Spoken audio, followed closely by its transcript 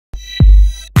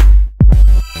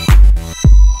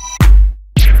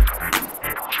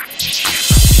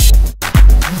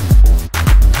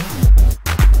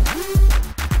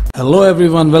Hello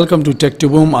everyone, welcome to Tech to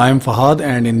Boom. I am Fahad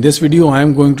and in this video I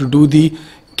am going to do the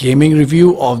gaming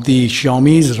review of the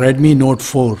Xiaomi's Redmi Note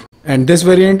 4. And this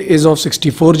variant is of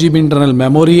 64GB internal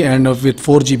memory and with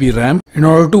 4GB RAM. In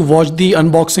order to watch the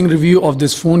unboxing review of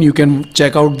this phone, you can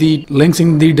check out the links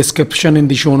in the description in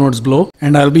the show notes below.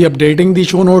 And I'll be updating the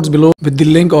show notes below with the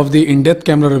link of the in-depth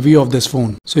camera review of this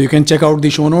phone. So you can check out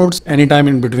the show notes anytime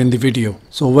in between the video.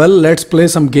 So well, let's play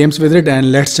some games with it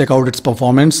and let's check out its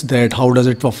performance, that how does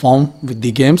it perform with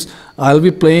the games. I'll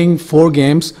be playing 4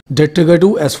 games: Dead Trigger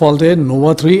 2, Asphalt,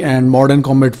 Nova 3 and Modern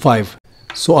Combat 5.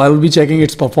 So I will be checking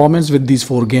its performance with these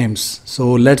 4 games.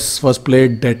 So let's first play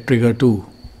Dead Trigger 2.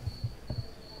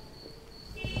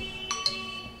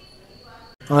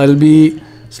 I'll be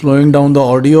slowing down the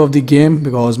audio of the game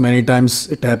because many times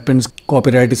it happens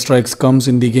copyright strikes comes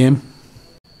in the game.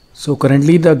 So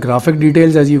currently the graphic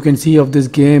details, as you can see, of this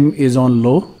game is on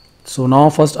low. So now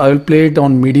first I will play it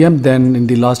on medium, then in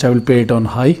the last I will play it on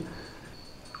high.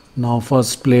 Now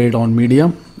first play it on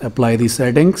medium, apply the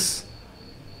settings.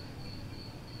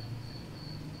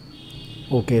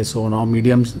 Okay, so now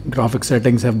medium graphic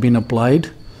settings have been applied.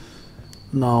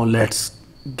 Now let's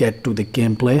get to the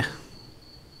gameplay.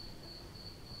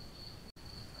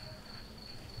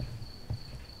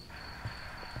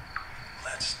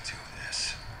 Let's do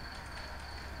this.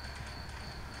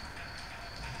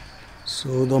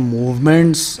 So the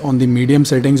movements on the medium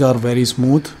settings are very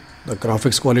smooth. The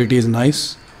graphics quality is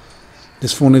nice.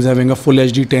 This phone is having a full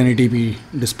HD 1080p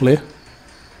display.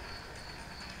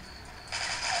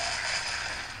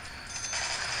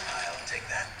 Take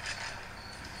that.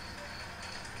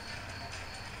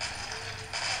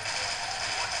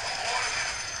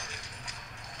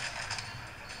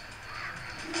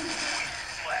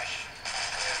 Flash.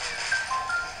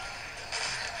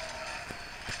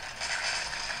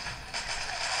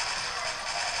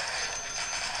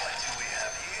 What do we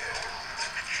have here?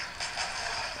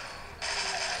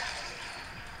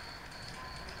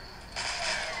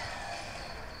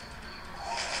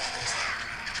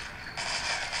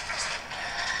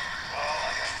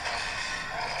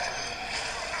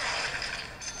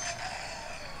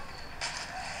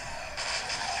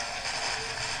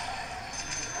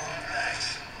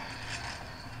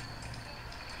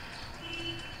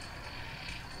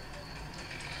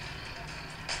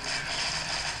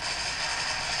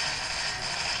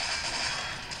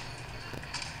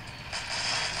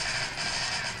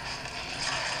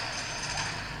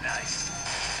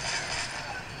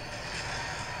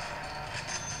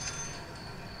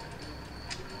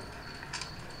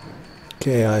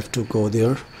 Okay, I have to go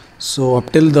there. So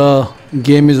up till the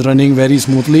game is running very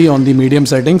smoothly on the medium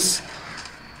settings.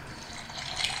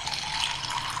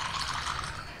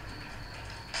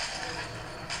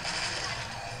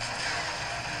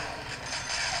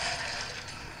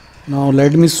 Now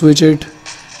let me switch it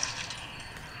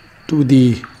to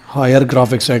the higher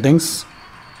graphic settings,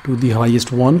 to the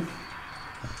highest one,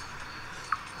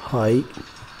 high.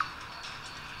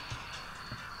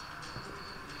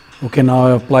 Okay, now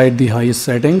I applied the highest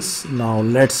settings. Now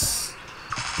let's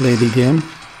play the game.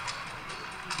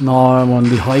 Now I'm on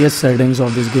the highest settings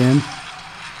of this game.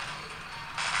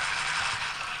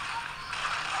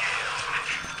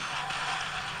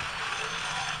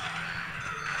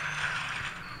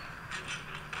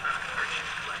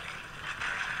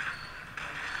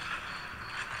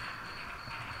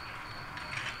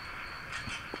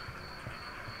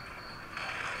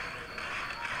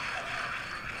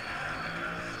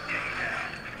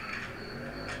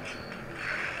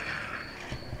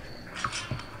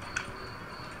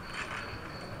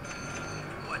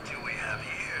 What do we have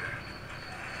here?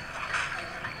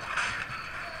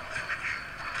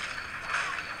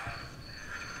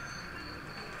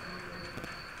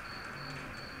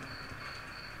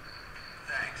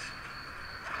 Thanks.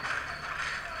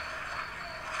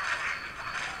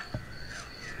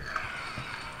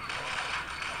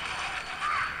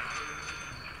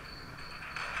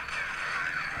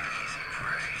 Easy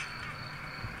prey.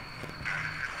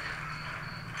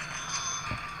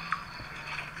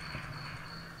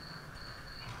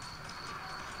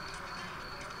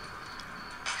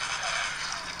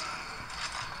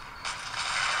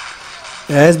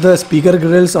 As the speaker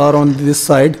grills are on this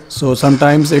side, so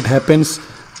sometimes it happens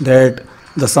that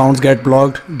the sounds get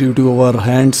blocked due to our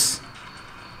hands.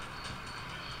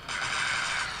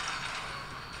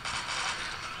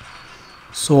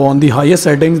 So on the highest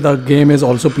settings the game is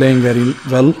also playing very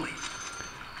well.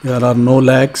 There are no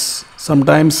lags.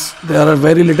 Sometimes there are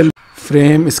very little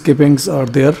frame skippings are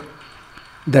there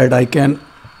that I can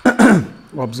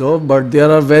observe, but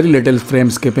there are very little frame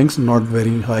skippings, not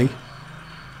very high.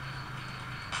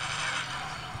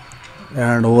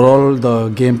 and overall the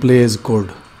gameplay is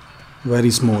good,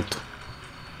 very smooth.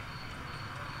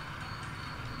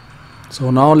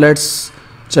 So now let's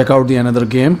check out the another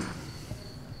game.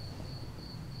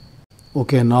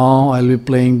 Okay, now I'll be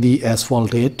playing the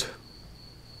Asphalt 8.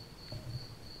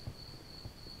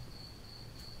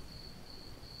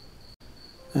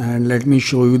 And let me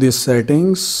show you the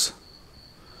settings.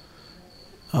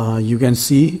 You can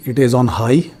see it is on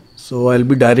high, so I'll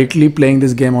be directly playing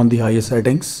this game on the highest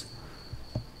settings.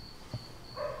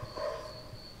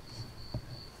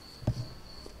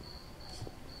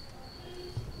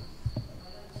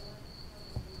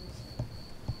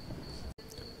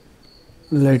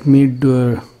 Let me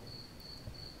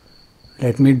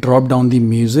drop down the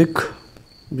music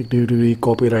due to the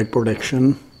copyright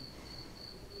protection.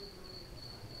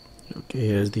 Okay,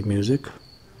 here's the music.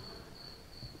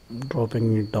 I'm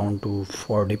dropping it down to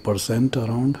 40%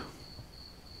 around.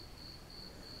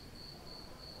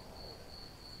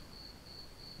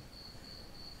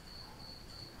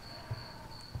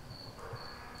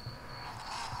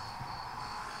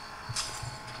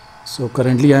 So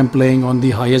currently I'm playing on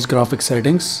the highest graphic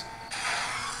settings.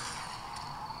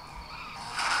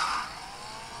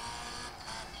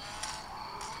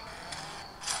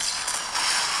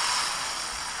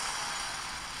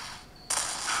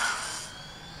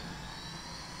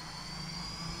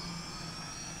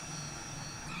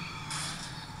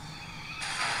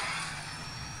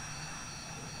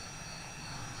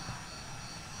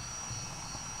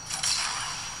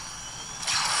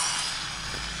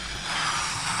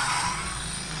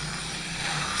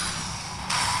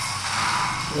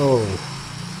 Oh,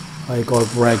 I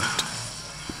got wrecked.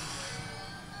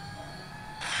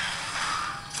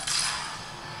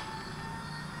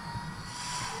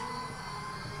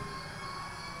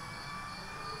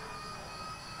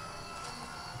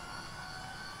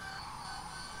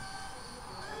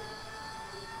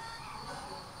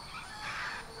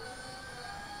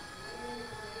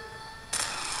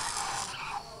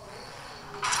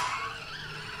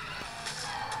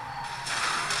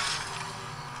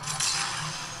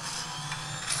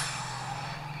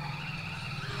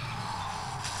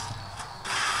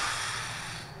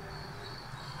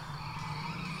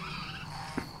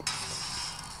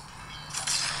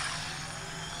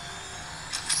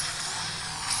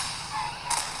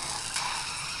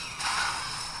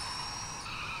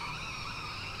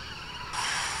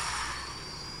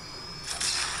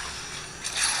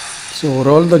 So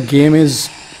overall the game is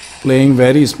playing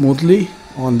very smoothly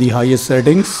on the highest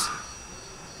settings.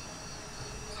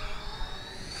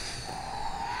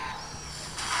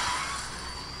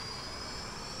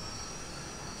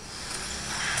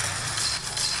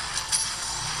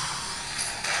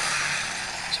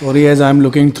 Sorry, as I'm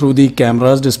looking through the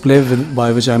camera's display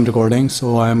by which I'm recording,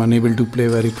 so I am unable to play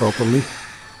very properly.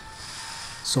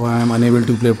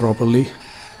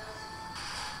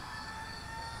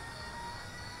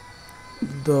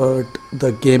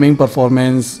 The gaming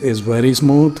performance is very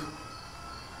smooth.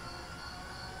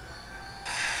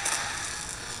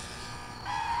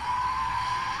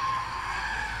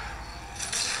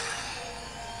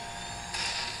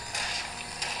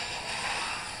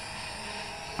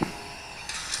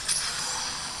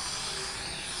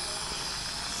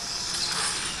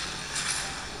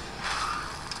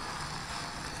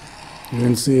 You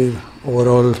can see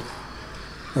overall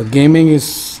the gaming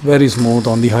is very smooth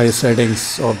on the highest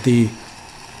settings of the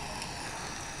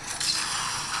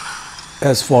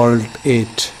Asphalt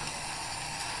 8.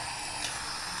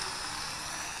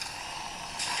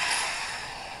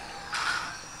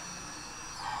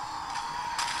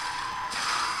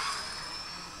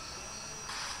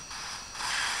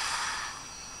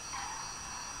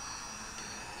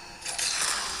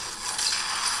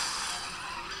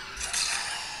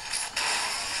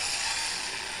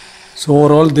 So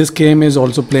overall this game is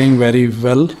also playing very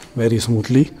well, very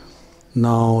smoothly.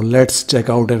 Now let's check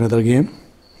out another game.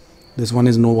 This one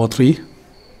is Nova 3.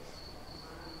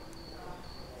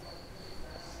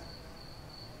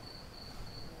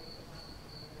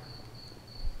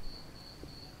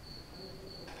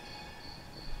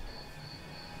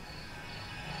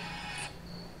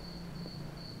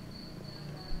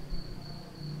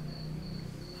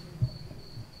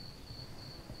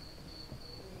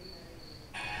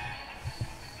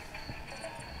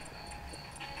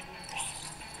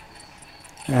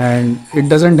 And it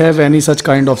doesn't have any such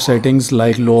kind of settings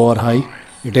like low or high.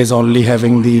 It is only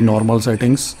having the normal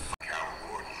settings.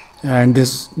 And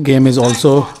this game is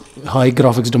also high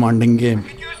graphics demanding game.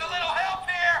 Could use a little help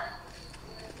here.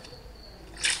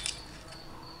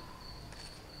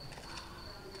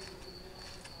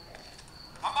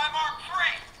 On my mark, 3,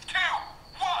 2,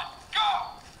 1, go!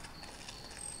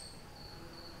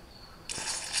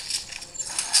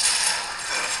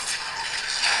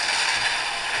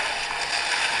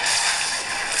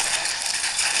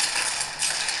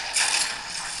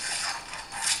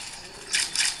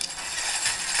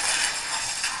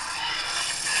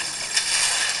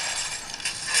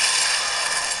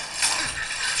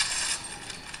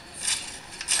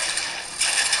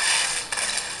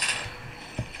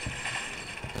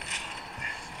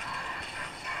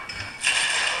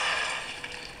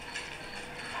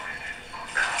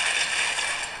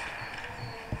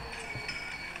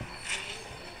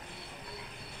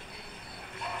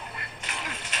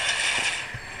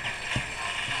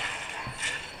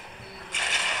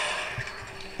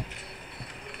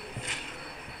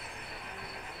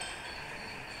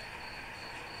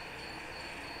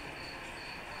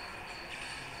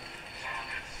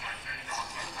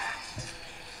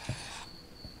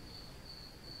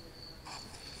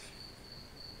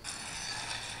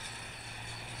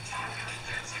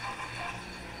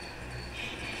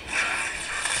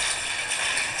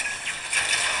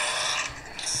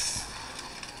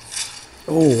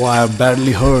 Oh, I am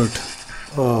badly hurt.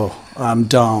 Oh, I'm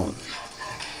down.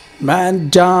 Man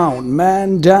down,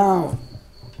 man down.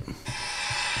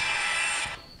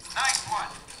 Nice one.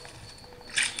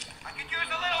 I could use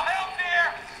a little help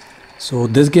here. So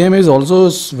this game is also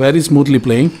very smoothly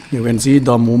playing. You can see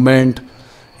the movement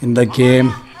in the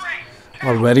game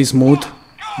are very smooth.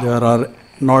 There are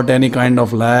not any kind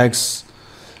of lags,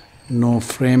 no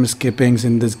frame skippings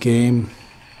in this game.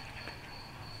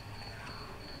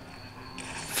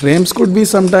 Frames could be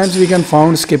sometimes we can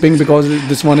found skipping because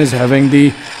this one is having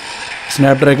the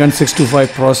Snapdragon 625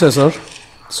 processor,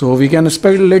 so we can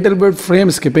expect a little bit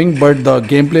frame skipping, but the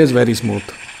gameplay is very smooth.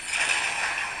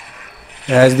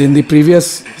 As in the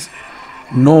previous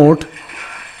Note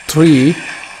 3,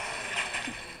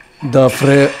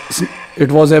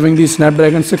 it was having the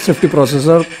Snapdragon 650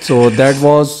 processor, so that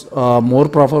was more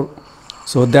powerful.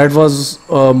 So that was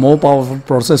a more powerful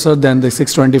processor than the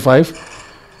 625.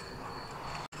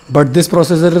 But this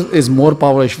processor is more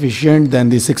power efficient than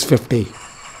the 650.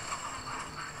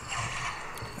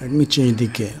 Let me change the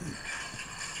game.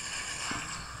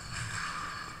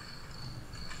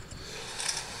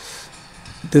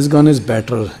 This gun is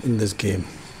better in this game.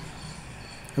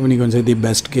 I mean, you can say the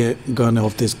best gun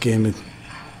of this game.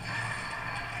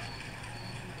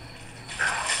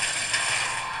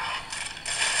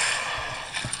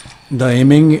 The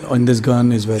aiming on this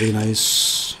gun is very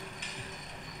nice.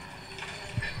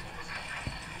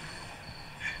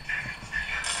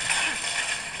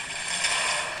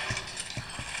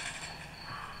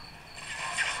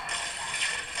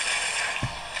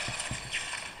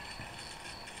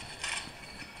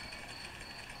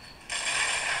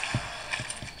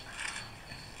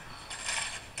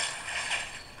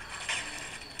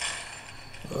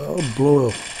 Oh,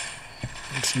 blow.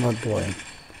 It's not blowing.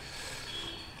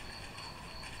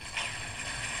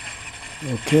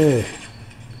 Okay.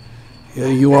 Here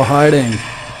you are hiding.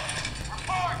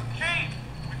 Report, Chief.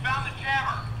 We found the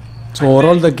jammer. So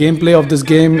overall the gameplay of this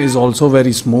game is also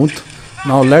very smooth.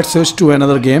 Now let's switch to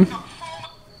another game.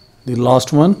 The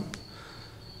last one.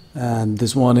 And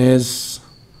this one is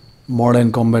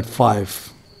Modern Combat 5.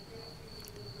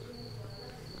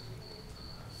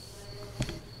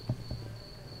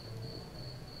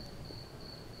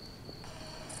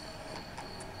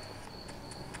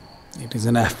 It is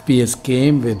an FPS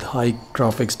game with high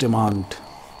graphics demand.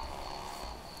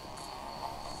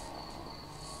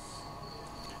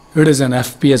 It is an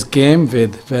FPS game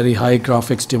with very high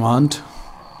graphics demand.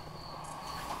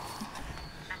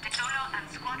 The solo and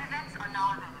squad events are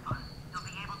now available. You'll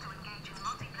be able to engage in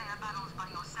multiplayer battles by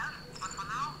yourself, but for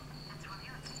now, let's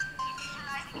review it.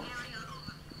 Initializing area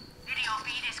over. Video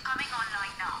feed is coming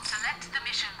online now. Select the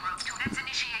mission group to let's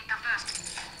initiate the first.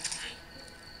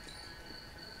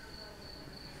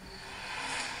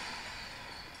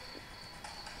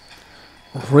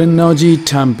 Rinnoji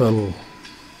Temple.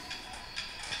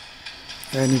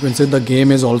 And you can see the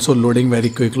game is also loading very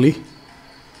quickly.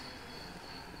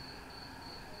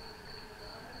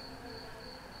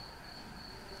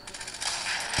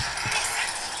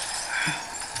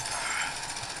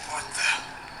 What the?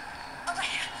 Over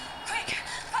here! Quick!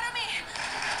 Follow me!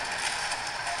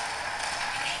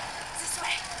 Okay, this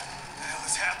way. What the hell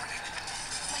is happening?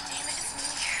 My name is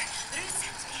Mir.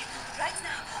 Listen to me. Right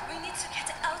now, we need to get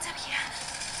out of here.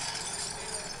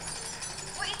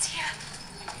 Wait here.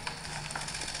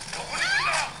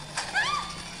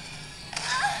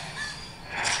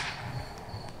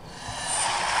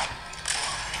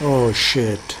 Oh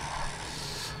shit.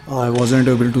 I wasn't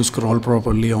able to scroll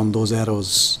properly on those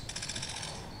arrows.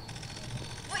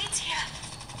 Wait here.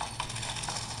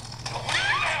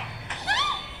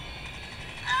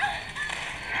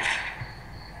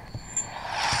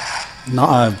 Now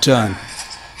I've done.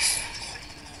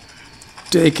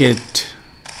 Take it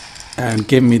and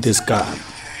give me this gun.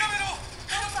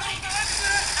 How do I?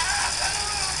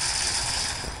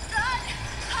 Run!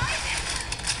 Hide!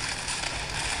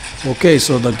 Okay,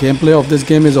 so the gameplay of this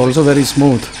game is also very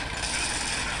smooth.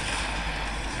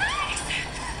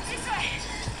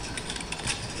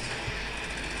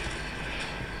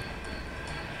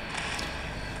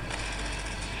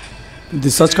 This way.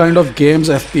 Such kind of games,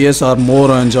 FPS, are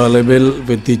more enjoyable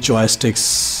with the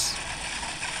joysticks.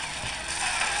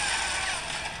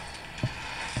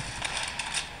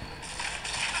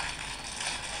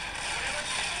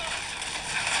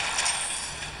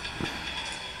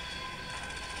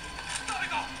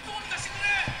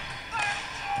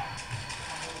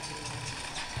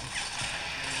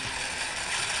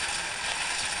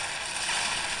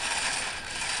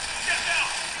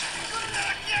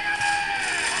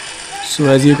 So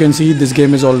as you can see, this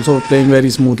game is also playing very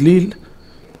smoothly.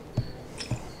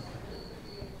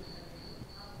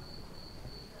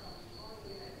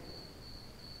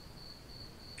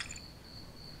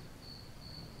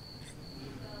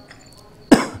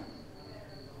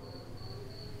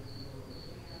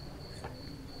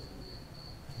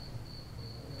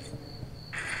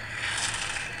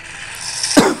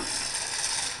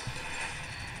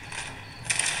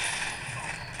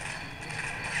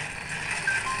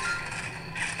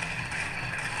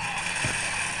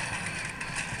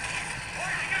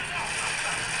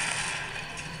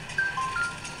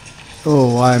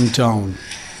 Oh, I'm down.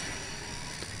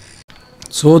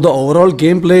 So the overall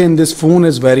gameplay in this phone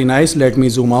is very nice. Let me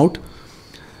zoom out.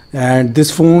 And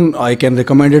this phone, I can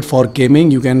recommend it for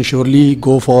gaming. You can surely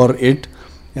go for it,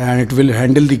 and it will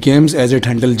handle the games as it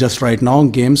handles just right now,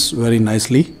 games very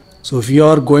nicely. So if you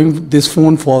are going this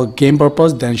phone for game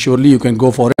purpose, then surely you can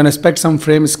go for it. And expect some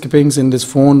frame skippings in this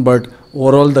phone, but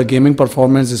overall the gaming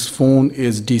performance this phone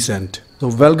is decent. So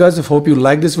well guys, I hope you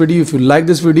like this video. If you like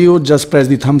this video, just press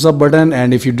the thumbs up button,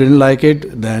 and if you didn't like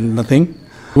it, then nothing.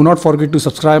 Do not forget to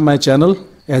subscribe my channel,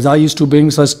 as I used to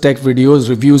bring such tech videos,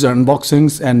 reviews,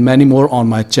 unboxings and many more on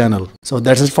my channel. So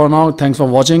that's it for now. Thanks for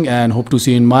watching and hope to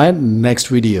see you in my next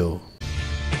video.